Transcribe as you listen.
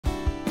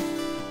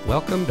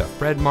Welcome to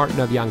Fred Martin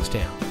of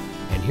Youngstown,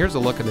 and here's a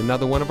look at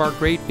another one of our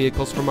great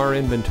vehicles from our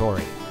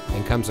inventory,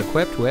 and comes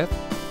equipped with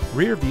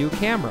rear view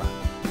camera,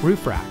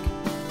 roof rack,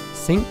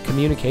 sync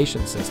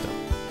communication system,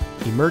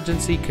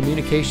 emergency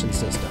communication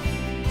system,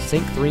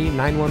 Sync 3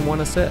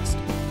 911 assist,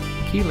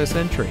 keyless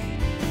entry,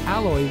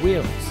 alloy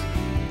wheels,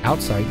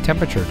 outside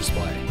temperature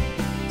display,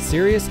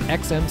 Sirius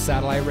XM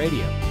satellite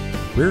radio,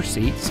 rear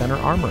seat center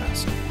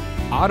armrest,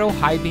 auto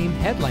high beam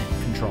headlamp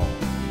control,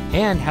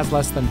 and has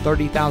less than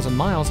 30,000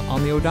 miles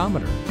on the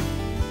odometer.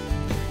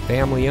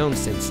 Family owned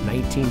since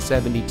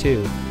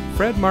 1972,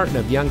 Fred Martin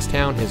of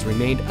Youngstown has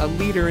remained a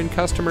leader in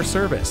customer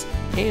service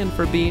and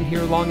for being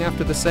here long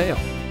after the sale.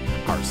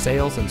 Our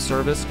sales and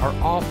service are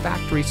all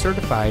factory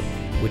certified,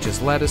 which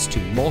has led us to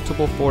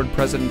multiple Ford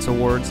President's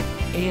Awards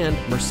and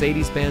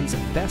Mercedes-Benz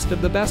Best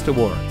of the Best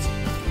Awards.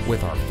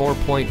 With our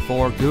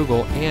 4.4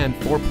 Google and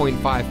 4.5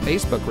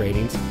 Facebook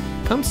ratings,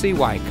 come see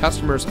why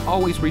customers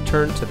always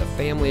return to the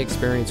family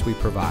experience we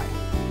provide.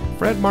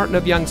 Fred Martin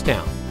of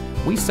Youngstown.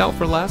 We sell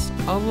for less,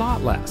 a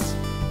lot less.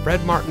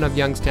 Fred Martin of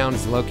Youngstown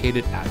is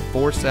located at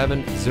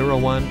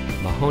 4701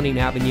 Mahoning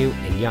Avenue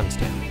in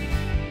Youngstown.